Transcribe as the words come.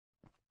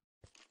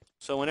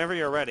So whenever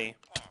you're ready.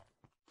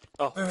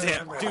 Oh,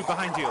 damn. Dude,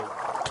 behind you.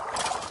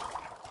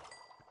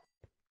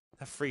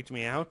 That freaked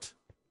me out.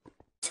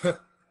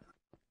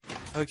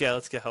 Okay,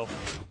 let's go.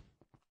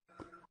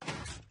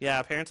 Yeah,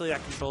 apparently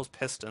that controls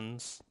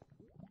pistons.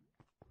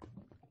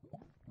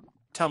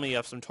 Tell me you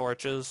have some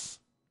torches.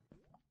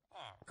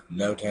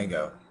 No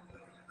tango.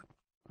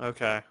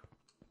 Okay.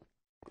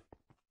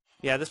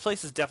 Yeah, this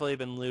place has definitely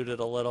been looted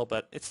a little,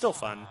 but it's still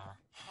fun.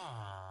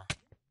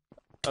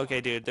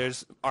 Okay, dude,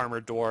 there's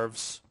armored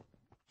dwarves.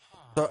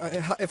 So,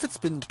 if it's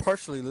been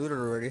partially looted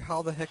already,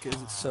 how the heck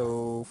is it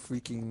so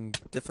freaking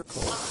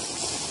difficult?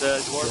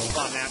 The dwarves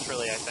spawn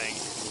naturally, I think.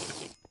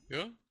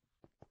 Yeah?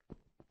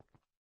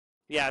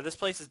 Yeah, this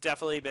place has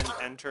definitely been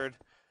entered,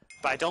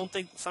 but I don't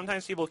think...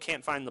 Sometimes people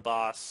can't find the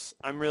boss.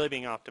 I'm really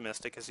being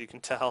optimistic, as you can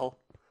tell.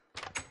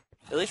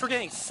 At least we're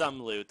getting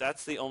some loot.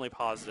 That's the only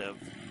positive.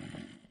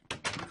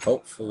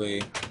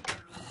 Hopefully.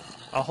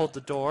 I'll hold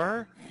the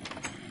door.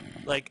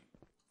 Like...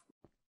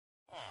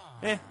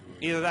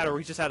 either that or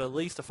we just had at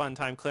least a fun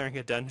time clearing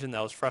a dungeon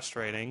that was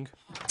frustrating.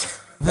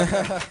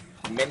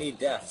 Many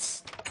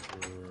deaths.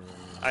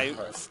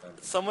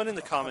 Someone in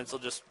the comments will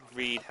just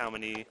read how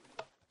many...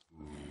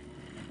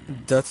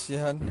 Deaths you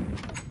had?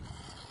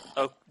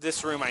 Oh,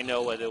 this room I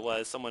know what it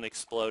was. Someone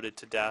exploded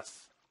to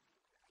death.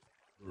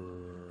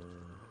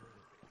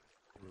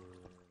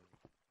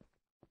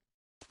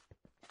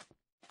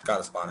 Got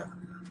a spawner.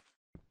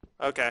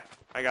 Okay,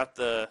 I got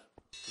the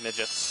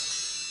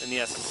midgets. And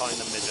yes, I'm calling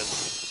them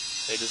midgets.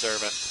 They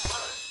deserve it.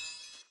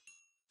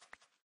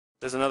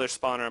 There's another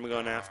spawner I'm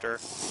going after.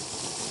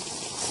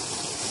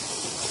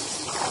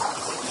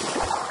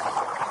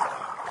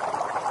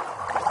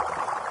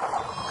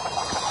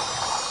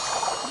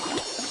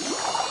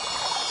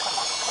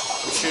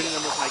 I'm shooting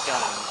them with my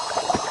gun.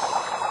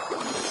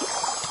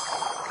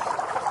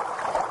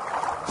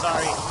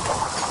 Sorry.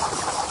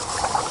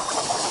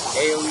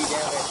 AoE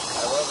damage.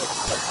 I love it.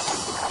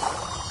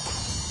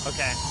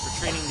 Okay,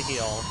 retreating to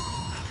heal.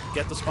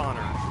 Get the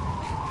spawner.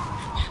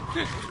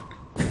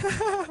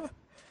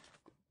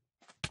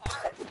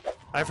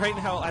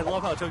 I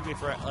love how it took me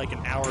for like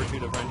an hour or two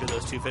to render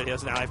those two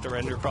videos. Now I have to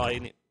render probably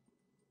an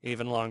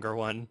even longer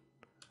one.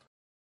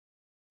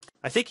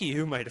 I think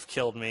you might have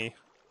killed me.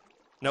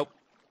 Nope.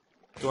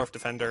 Dwarf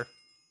defender.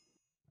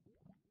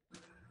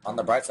 On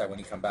the bright side, when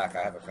you come back,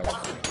 I have a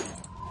collection.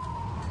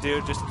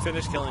 Dude, just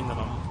finish killing them.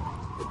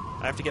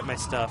 I have to get my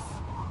stuff.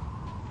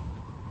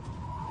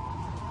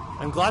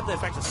 I'm glad the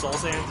effect of soul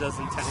sand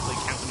doesn't technically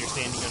count when you're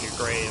standing on your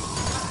grave.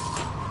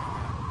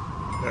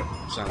 That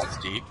sounds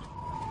deep.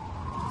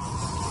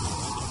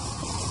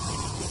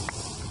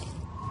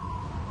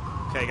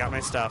 Okay, got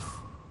my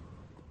stuff.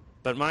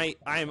 But my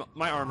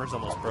armor's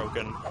almost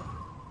broken.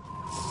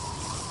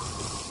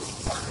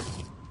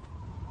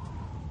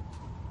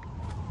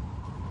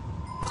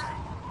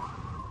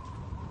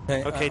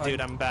 Okay,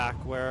 dude, I'm back.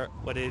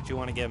 What did you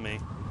want to give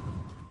me?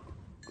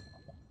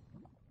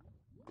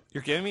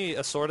 You're giving me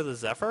a Sword of the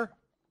Zephyr?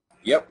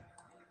 Yep.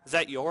 Is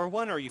that your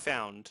one, or you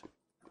found?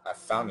 I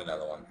found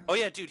another one. Oh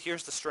yeah, dude,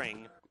 here's the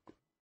string.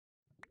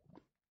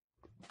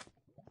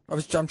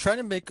 I'm trying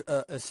to make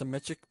a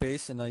symmetric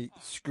base, and I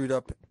screwed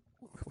up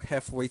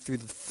halfway through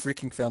the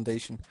freaking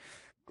foundation.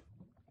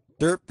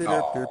 Derp,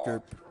 derp, derp,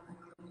 derp.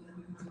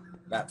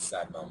 That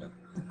sad moment.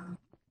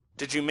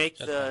 Did you make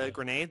the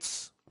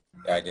grenades?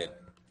 Yeah, I did.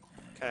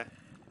 Okay.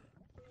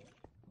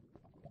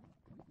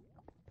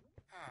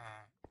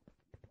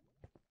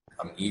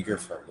 I'm eager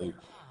for loot.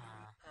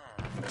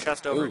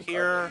 Chest over Ooh,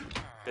 here.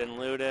 Been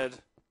looted.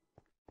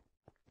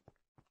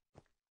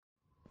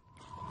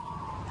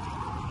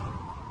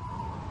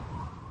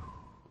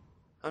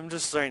 I'm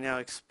just right now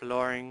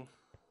exploring.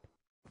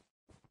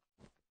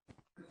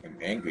 An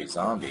angry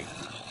zombie.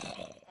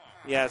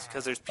 Yeah, it's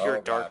because there's pure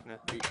darkness.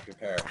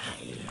 Prepare.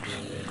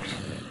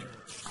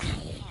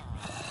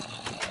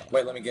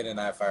 Wait, let me get in.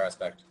 I have fire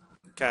aspect.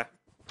 Okay.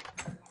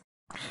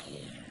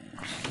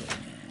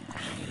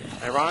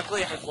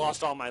 Ironically, I've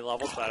lost all my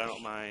levels, but I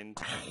don't mind.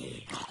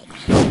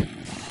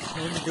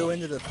 When you go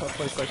into the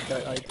place like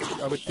that,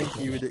 I would think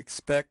you would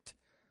expect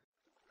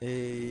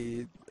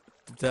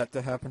that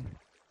to happen.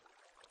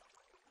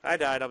 I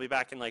died. I'll be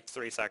back in like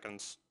 3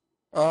 seconds.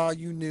 Ah,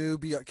 you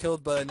noob. You got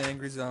killed by an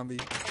angry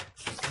zombie.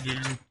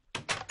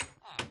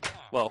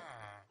 Whoa.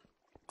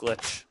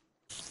 Glitch.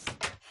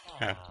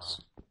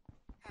 Happens.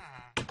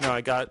 No,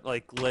 I got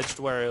like glitched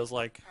where it was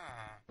like...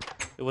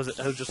 It was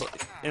just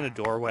like, in a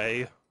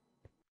doorway.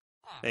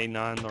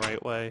 Not in the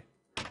right way.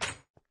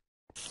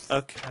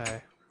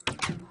 Okay.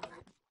 I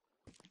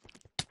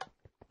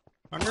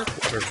wonder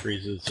if water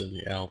freezes in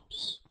the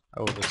Alps.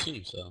 I would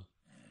assume so.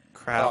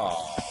 Crap.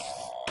 Oh,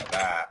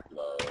 that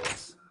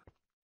blows.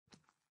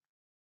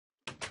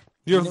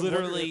 You're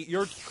literally...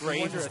 Your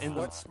grave is in the...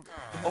 What's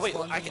Oh wait,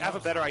 I have a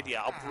better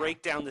idea. I'll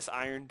break down this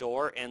iron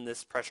door and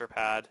this pressure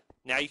pad.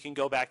 Now you can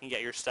go back and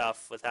get your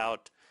stuff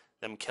without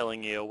them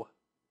killing you.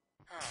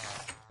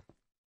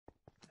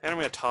 And I'm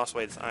going to toss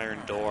away this iron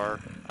door.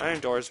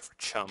 Iron doors are for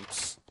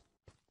chumps.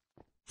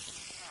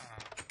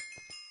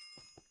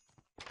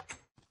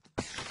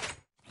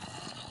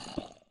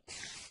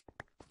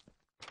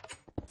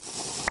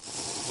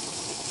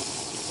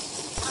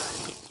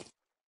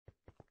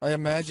 I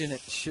imagine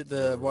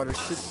the water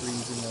should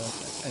freeze in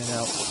an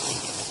out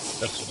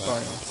That's what I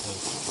biome.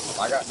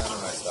 thought. I got none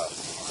of my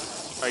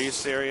stuff. Are you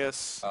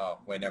serious? Oh,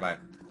 wait, never mind.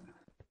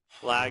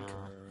 Lag?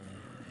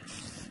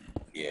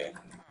 Yeah.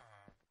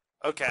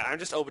 Okay, I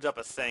just opened up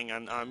a thing.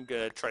 I'm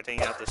gonna try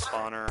taking out the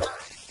spawner.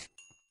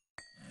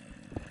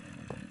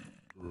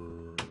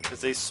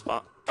 Cause they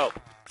spawn. Oh,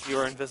 you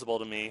are invisible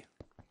to me.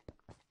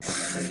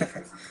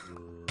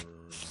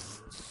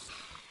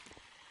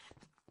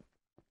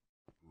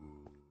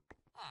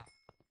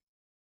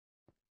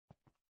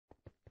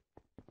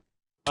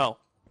 Oh,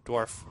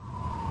 dwarf.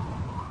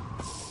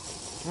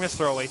 I'm gonna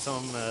throw away some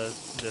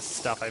of this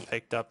stuff I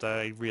picked up that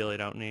I really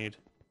don't need.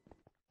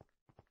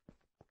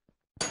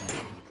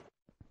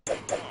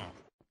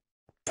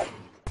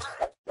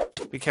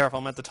 Be careful,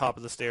 I'm at the top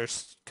of the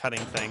stairs cutting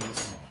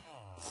things.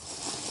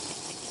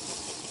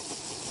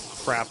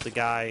 Crap, the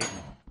guy...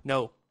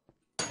 No.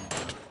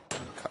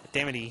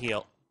 Damn it, he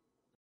healed.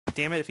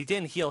 Damn it, if he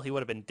didn't heal, he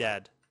would have been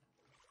dead.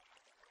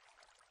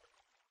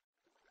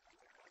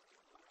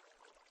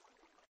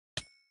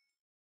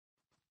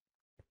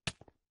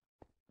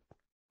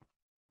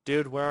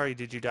 Dude, where are you?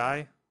 Did you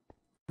die?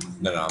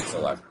 No, I'm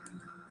still alive.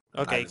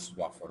 I Okay, just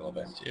walked for a little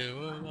bit. Still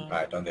alive.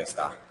 Alright, don't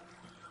stop.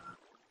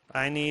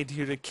 I need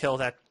you to kill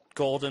that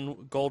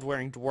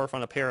gold-wearing dwarf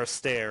on a pair of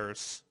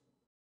stairs.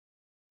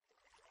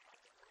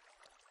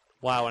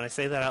 Wow, when I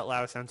say that out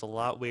loud, it sounds a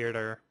lot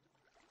weirder.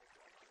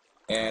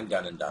 And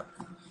done.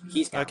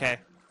 He's gone. Okay.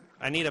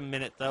 I need a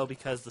minute, though,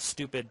 because the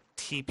stupid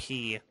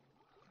TP...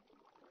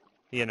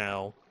 You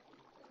know...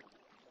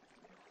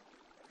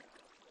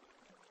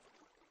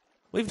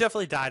 We've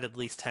definitely died at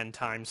least 10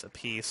 times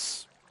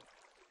apiece.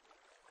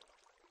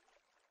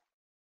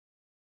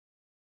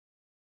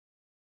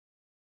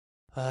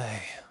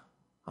 I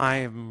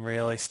am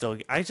really still...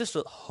 I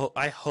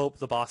hope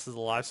the boss is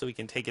alive so we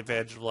can take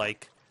advantage of,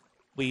 like...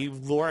 We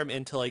lure him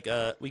into, like,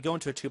 we go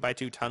into a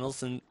 2x2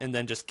 tunnels and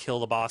then just kill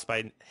the boss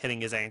by hitting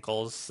his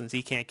ankles, since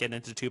he can't get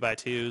into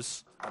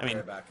 2x2s. I'll be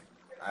right back.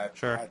 I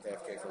Sure. had to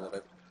AFK for a little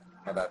bit.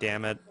 My bad.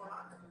 Damn it.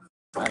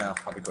 I know,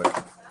 I'll be quick.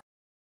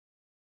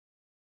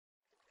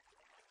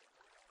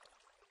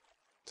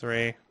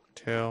 3,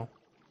 2,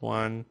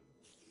 1...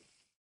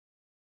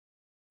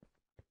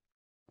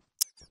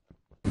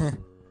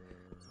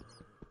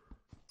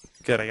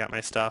 Good, I got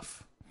my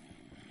stuff.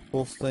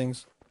 Both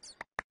things.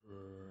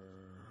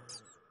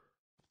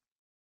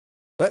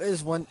 That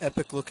is one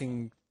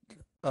epic-looking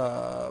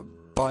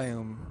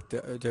biome,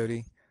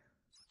 Dodie.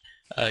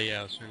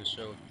 Yeah, I was trying to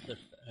show a cliff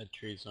that had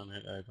trees on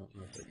it. I don't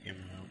know if it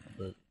came out,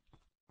 but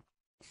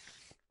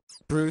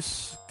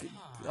Bruce,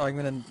 I'm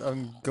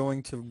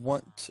going to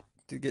want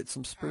to get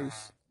some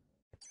spruce.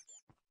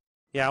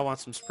 Yeah, I want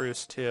some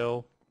spruce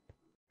too.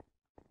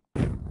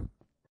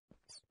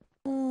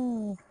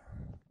 Oh.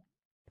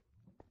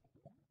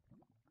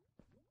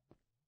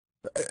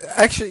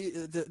 Actually,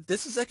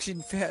 this is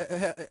actually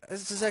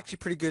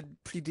pretty good,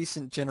 pretty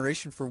decent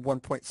generation for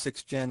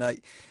 1.6 gen.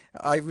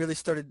 I really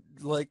started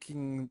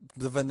liking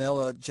the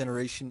vanilla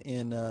generation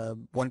in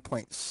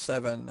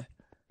 1.7.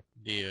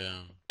 the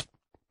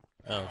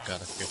oh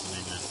god, I forget the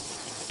name now.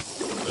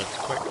 But it's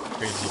quite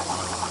crazy.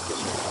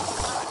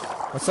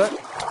 What's that?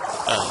 God,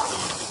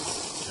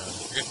 I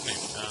forget the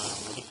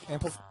name.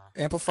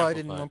 Amplified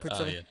in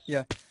Amplified, 1.7. yes.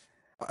 Yeah.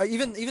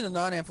 Even the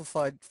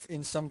non-amplified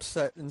in some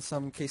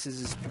cases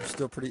is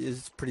still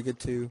pretty good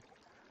too.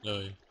 Oh,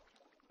 yeah.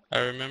 I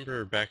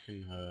remember back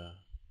in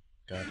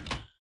god,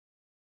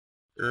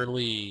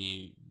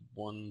 early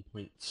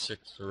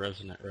 1.6 for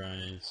Resonant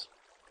Rise,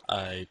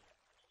 I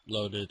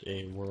loaded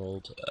a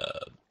world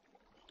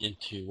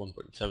into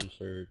 1.7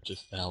 for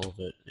just the hell of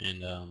it,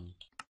 and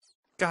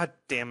God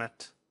damn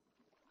it.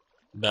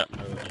 that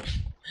mode,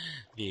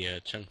 the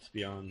chunks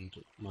beyond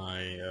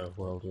my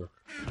world were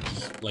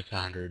just like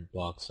 100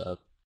 blocks up,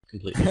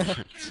 completely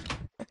different.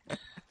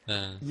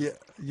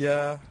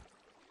 Yeah.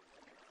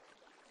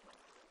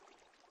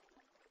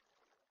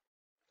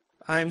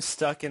 I'm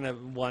stuck in a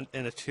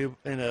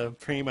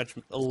pretty much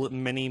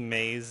mini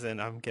maze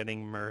and I'm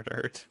getting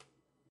murdered.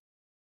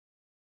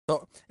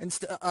 So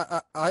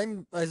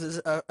I'm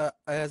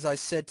as I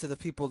said to the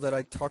people that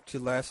I talked to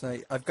last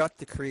night, I've got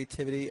the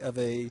creativity of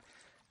a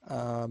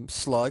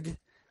slug.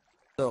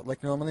 So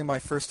like normally my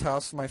first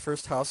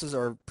houses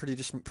are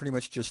pretty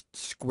much just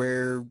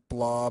square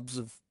blobs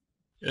of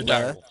A lead.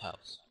 direwolf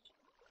house.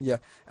 Yeah.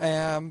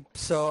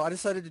 So I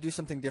decided to do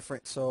something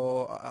different.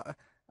 So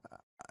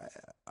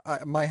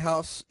my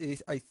house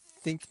is, I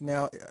think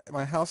now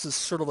my house is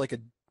sort of like a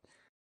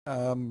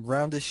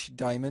roundish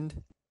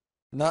diamond.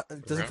 Not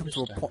it doesn't come Roundish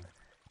to a diamond. point.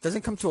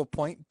 Doesn't come to a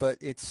point, but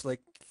it's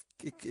like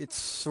it's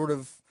sort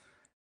of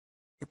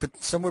but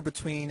somewhere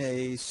between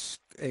it's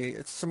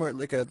somewhere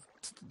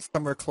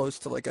close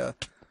to like a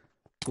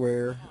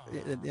square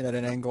at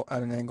an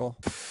angle.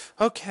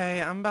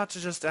 Okay, I'm about to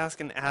just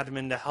ask an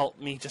admin to help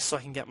me just so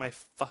I can get my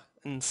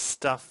fucking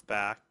stuff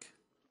back.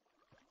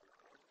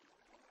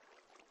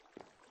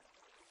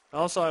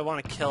 Also, I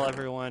want to kill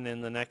everyone in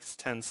the next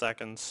 10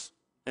 seconds.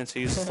 And to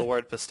use the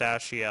word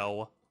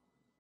pistachio.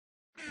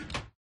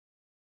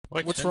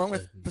 Why What's 10 wrong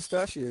with seconds?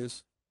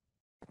 pistachios?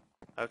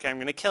 Okay, I'm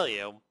gonna kill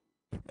you.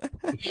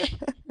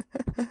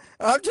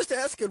 I'm just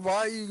asking, why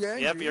are you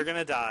angry? Yep, you're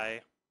gonna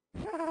die.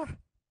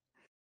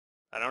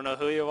 I don't know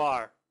who you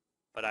are,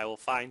 but I will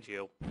find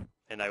you,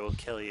 and I will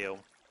kill you.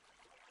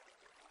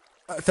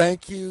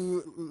 Thank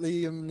you,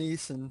 Liam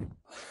Neeson.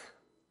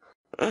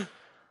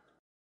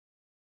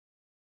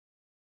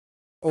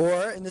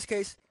 Or, in this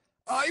case,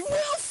 I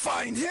will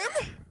find him!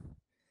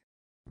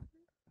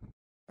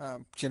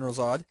 General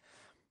Zod.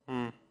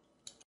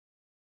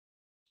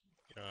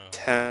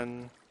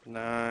 10,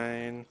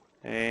 9,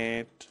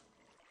 8,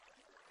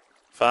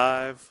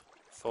 5,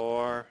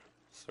 4,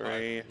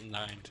 3.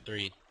 9,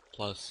 3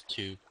 plus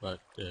 2, but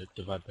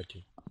divide by 2.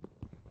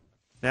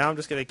 Now I'm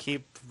just gonna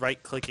keep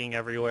right-clicking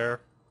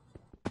everywhere.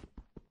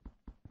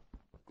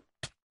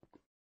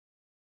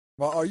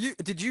 Well,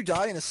 did you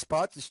die in a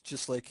spot that's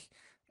just like,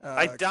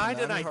 I died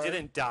and I Konami hard?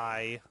 didn't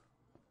die.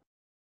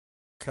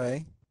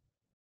 Okay.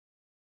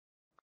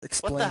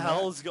 Explain What the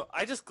hell that.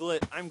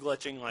 is I'm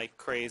glitching like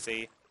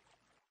crazy.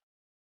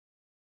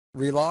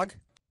 Relog?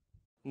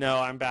 No,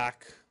 I'm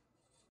back.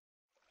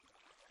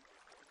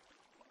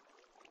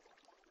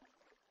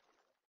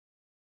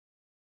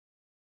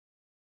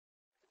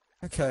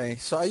 Okay,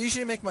 so I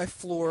usually make my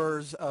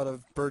floors out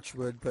of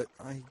birchwood, but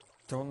I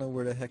don't know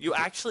where the heck. You to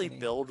get actually any.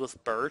 build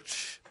with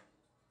birch?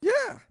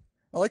 Yeah,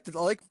 I like the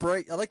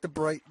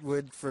bright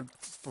wood for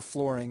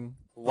flooring.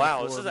 On the Wow,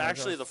 floor this of is my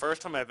actually house. the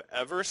first time I've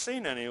ever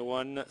seen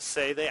anyone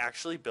say they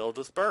actually build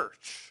with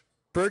birch.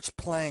 Birch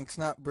planks,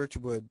 not birch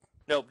wood.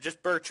 No,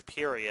 just birch,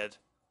 period.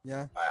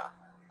 Yeah. Wow.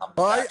 I'm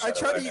Well, back, I Shadow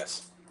try to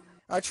Witness.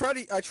 I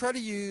try to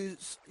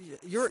use.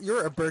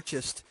 You're a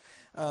birchist.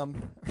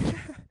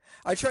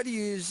 I try to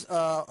use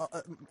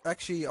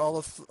actually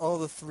all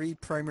the three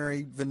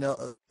primary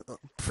vanilla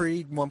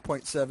pre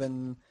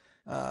 1.7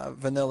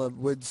 vanilla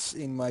woods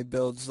in my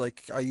builds.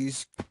 Like I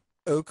use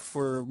oak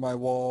for my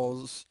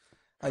walls.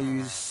 I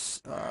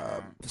use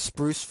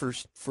spruce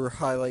for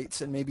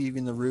highlights and maybe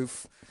even the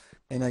roof,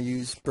 and I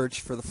use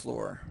birch for the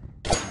floor.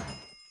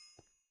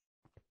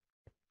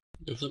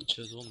 Doesn't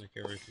chisel make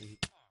everything?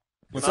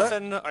 What's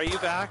that? Muffin, are you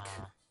back?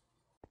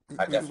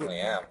 I definitely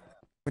am.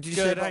 What did you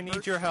say Good, about I need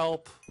birch? your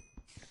help.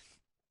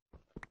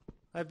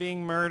 I'm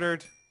being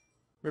murdered. I see you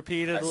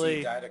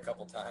Repeatedly. died a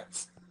couple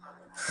times.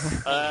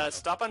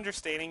 Stop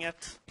understating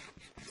it.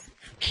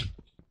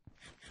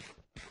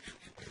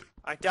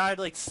 I died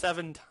like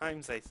 7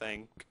 times, I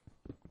think.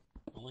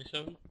 Only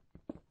 7?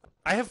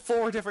 I have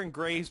 4 different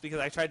graves because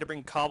I tried to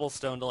bring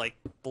cobblestone to, like,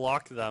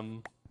 block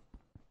them.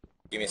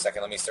 Give me a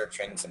second. Let me start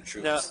training some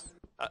troops.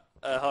 No,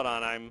 hold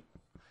on, I'm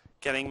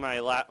getting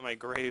my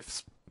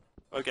graves.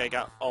 Okay, I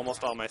got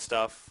almost all my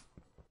stuff.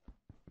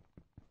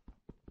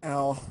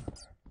 Ow.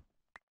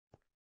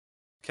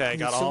 Okay, I I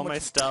got did so all my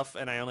much- stuff,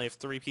 and I only have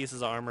 3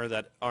 pieces of armor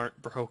that aren't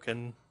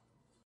broken.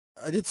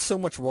 I did so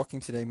much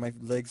walking today, my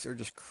legs are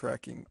just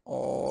cracking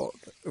all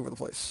over the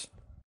place.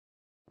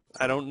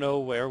 I don't know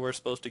where we're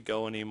supposed to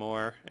go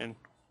anymore, and...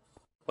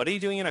 What are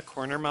you doing in a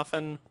corner,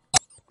 Muffin?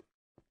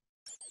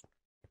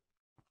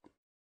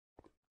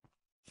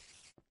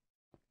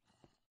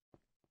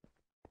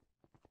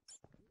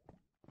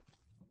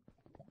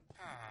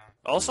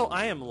 Also,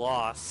 I am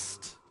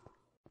lost.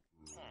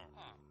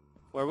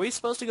 Were we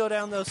supposed to go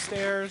down those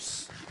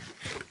stairs?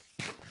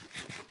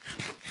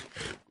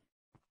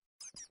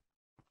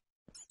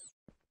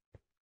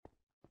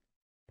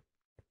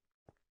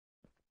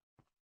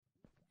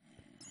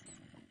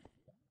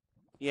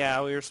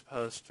 Yeah, we were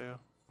supposed to.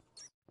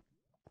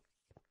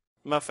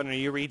 Muffin, are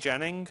you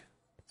regenning?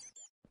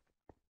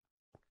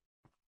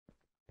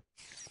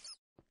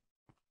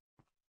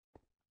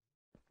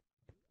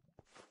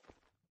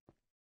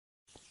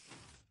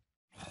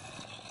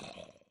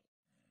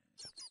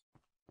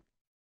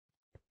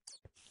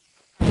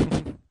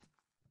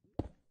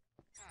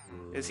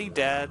 Is he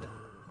dead?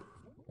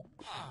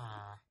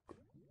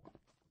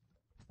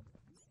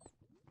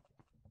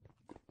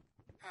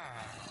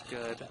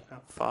 Good.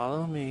 Now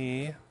follow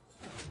me.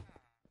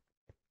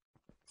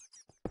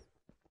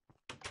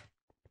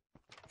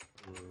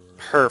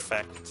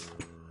 Perfect.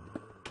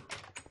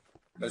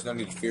 There's no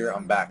need to fear.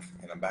 I'm back,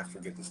 and I'm back for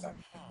good this time.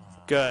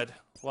 Good.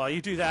 While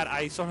you do that,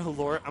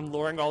 I'm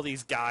luring all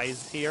these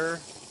guys here.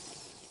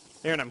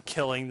 There, and I'm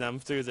killing them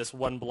through this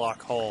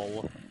 1-block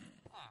hole.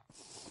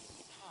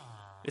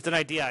 It's an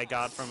idea I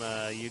got from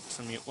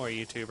some more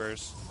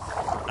YouTubers.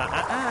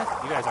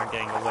 You guys aren't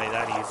getting away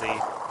that easy.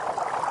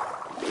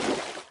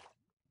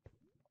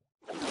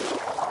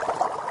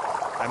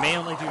 I may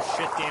only do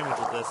shit damage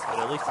with this, but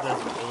at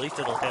least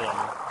it'll hit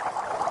them.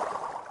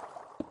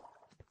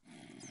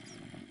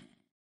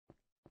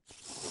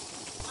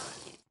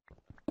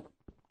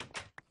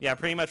 Yeah,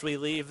 pretty much we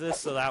leave this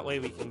so that way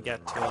we can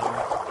get to him.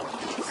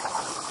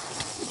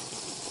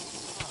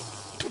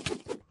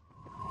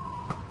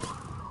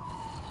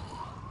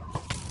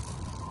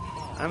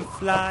 I'm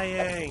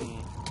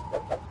flying!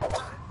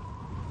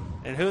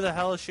 And who the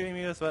hell is shooting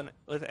me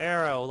with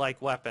arrow-like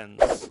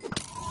weapons?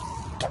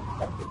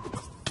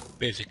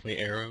 Basically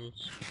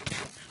arrows.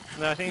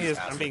 No, I think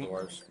I'm being...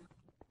 Doors.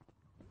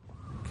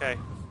 Okay,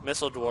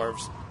 missile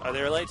dwarves. Are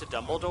they related to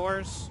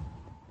Dumbledores?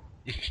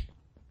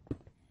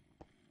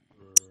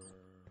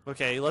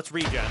 Okay, let's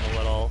regen a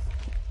little.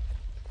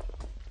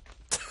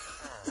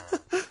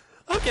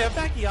 Okay, I'm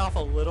backing off a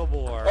little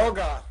more. Oh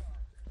god.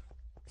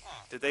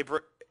 Did they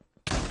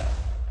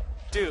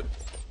Dude.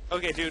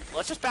 Okay, dude,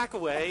 let's just back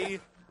away.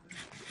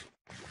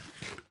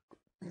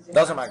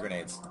 Those are my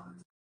grenades.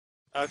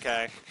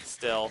 Okay,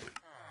 still.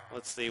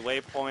 Let's see,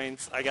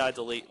 waypoints. I gotta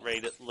delete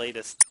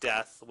latest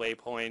death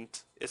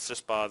waypoint. It's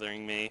just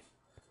bothering me.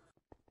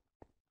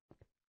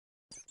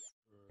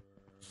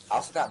 I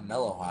also got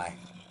mellow high.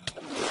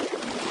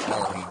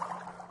 Mellowy.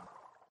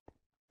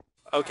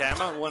 Okay,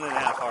 I'm at 1.5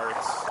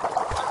 hearts.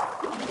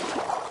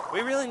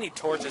 We really need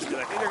torches because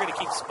I think they're gonna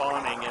keep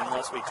spawning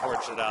unless we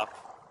torch it up.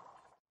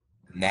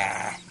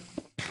 Nah.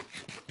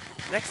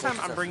 Next time I'm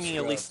Torches are bringing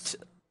for at least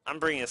I'm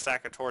bringing a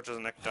stack of torches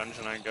the next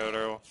dungeon I go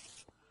to.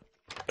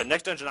 But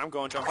next dungeon I'm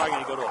going to, I'm probably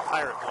gonna go to a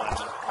pirate one.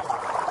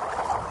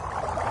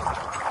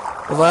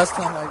 The last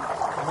time I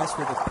messed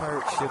with a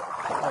pirate ship,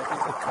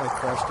 I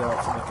crashed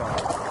out from the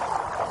top.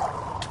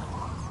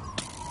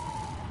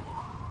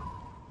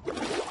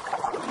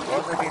 What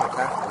was I being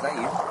attacked? Was that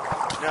you?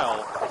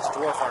 No, it's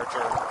Dwarf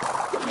Archer.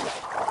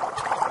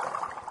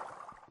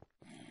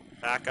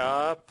 Back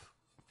up.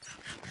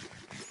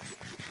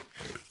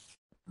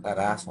 That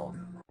asshole.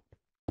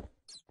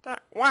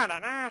 What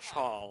an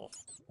asshole!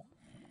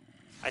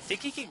 I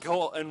think he can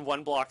go in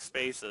 1-block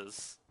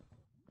spaces.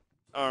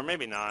 Or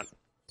maybe not.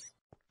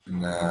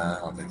 Nah, I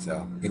don't think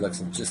so. He looks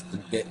just a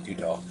bit too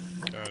tall.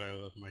 God, I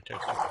love my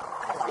texture.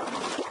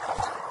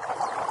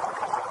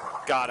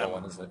 Got What him.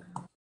 one is it?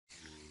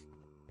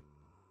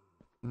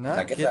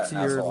 Not get get that to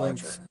your asshole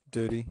links, archer.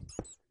 duty.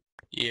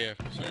 Yeah,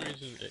 for some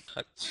reason it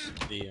cuts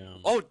the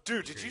Oh,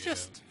 dude, did you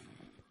just...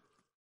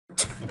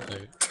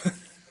 Okay.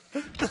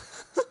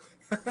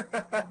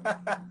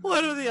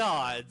 What are the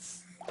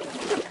odds?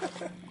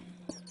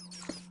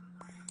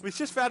 We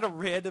just found a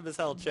random as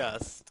hell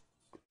chest.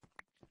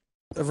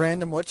 A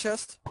random what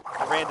chest?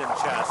 A random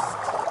chest.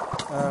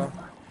 I'm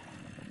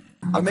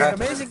kind of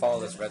amazing. to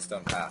follow this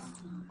redstone path.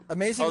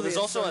 Amazingly, Oh, there's it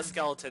also a started-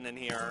 skeleton in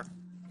here.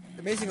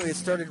 Amazingly, it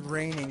started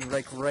raining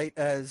like right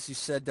as you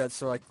said that,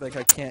 so I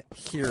can't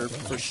hear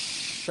for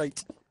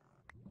shite.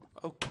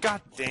 Oh,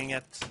 god dang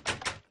it.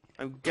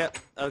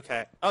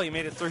 Okay. Oh, you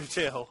made it through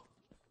too.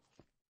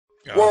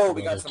 God, Whoa,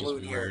 we the got weather some just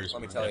loot here, mirrors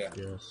let me my tell ya.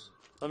 FPS.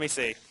 Let me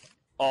see.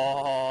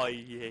 Oh,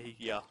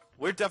 yeah.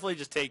 We're definitely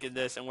just taking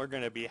this, and we're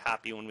gonna be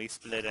happy when we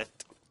split it.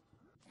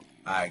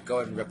 Alright, go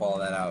ahead and rip all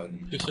that out.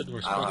 And Who said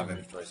we're I don't have splitting it?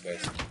 inventory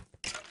space.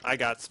 I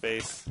got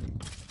space.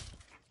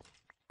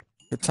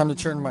 It's time to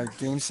turn my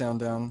game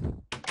sound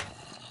down.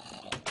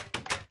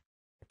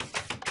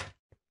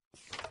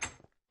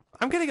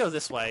 I'm gonna go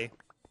this way.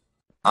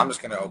 I'm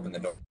just gonna open the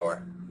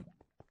door.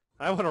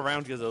 I went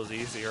around because it was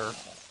easier.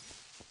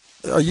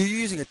 Are you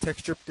using a tech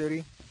strip,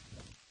 duty?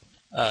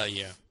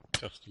 Yeah.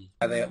 Custom.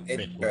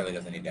 It barely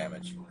does any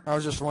damage. I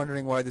was just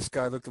wondering why this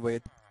guy looked the way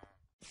it...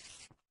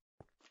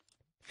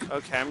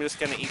 Okay, I'm just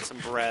gonna eat some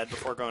bread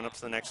before going up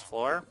to the next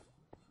floor.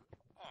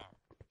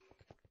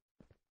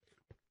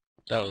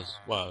 That was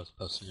while I was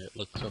posting it.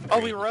 Looked so Oh,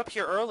 we pretty. were up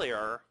here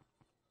earlier.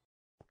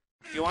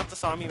 Do you want the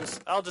zombies?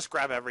 I'll just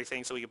grab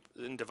everything so we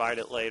can divide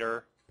it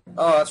later.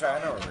 Oh, that's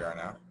right, I know where we are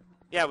now.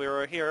 Yeah, we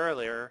were here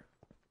earlier.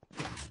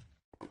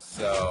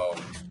 So...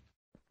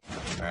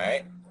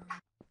 Alright.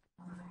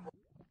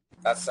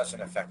 That's such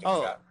an effective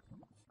Oh. trap.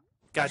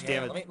 God Actually,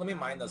 damn hang on, it. Let me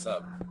mine those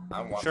up.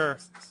 I'm walking. Sure.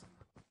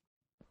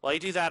 While you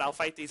do that, I'll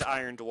fight these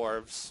iron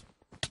dwarves.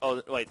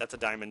 Oh, wait, that's a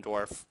diamond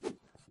dwarf.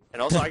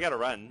 And also, I gotta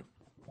run.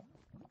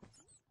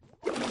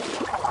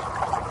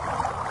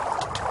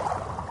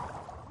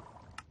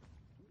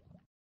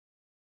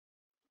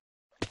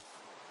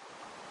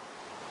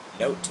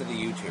 Note to the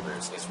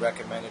YouTubers, it's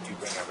recommended you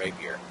bring a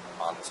rapier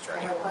on this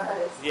journey.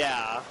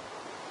 Yeah. In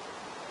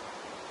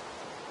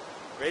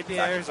fact,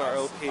 Rapiers are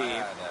OP.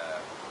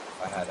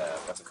 If I had a,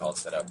 what's it called,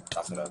 set up,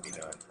 that's what I'd be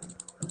doing.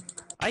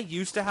 I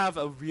used to have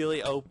a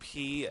really OP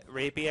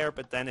rapier,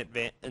 but then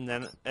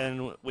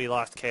and we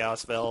lost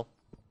Chaosville.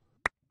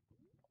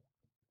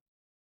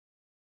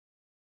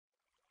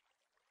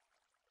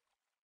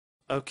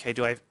 Okay,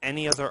 do I have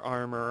any other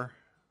armor?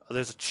 Oh,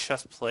 there's a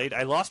chest plate.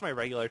 I lost my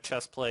regular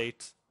chest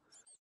plate.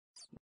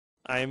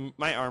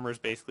 My armor's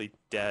basically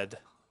dead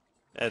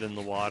in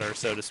the water,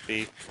 so to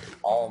speak.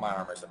 All of my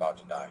armor's about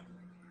to die.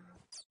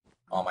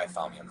 All my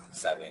thaumium,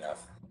 sadly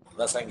enough.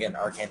 Unless I can get an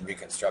arcane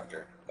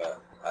reconstructor,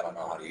 but I don't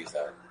know how to use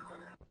that.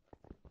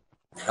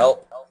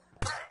 Help!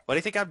 What do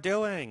you think I'm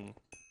doing?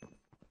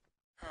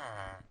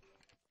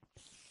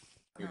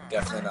 You're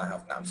definitely not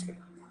helping. No, I'm just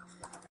kidding.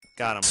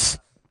 Got him.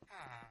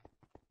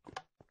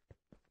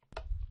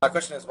 My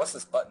question is, what's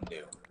this button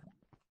do?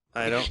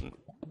 I don't...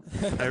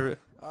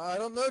 I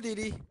don't know, Dee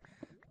Dee.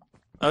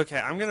 Okay,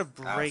 I'm gonna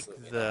break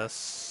Absolutely not.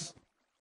 this.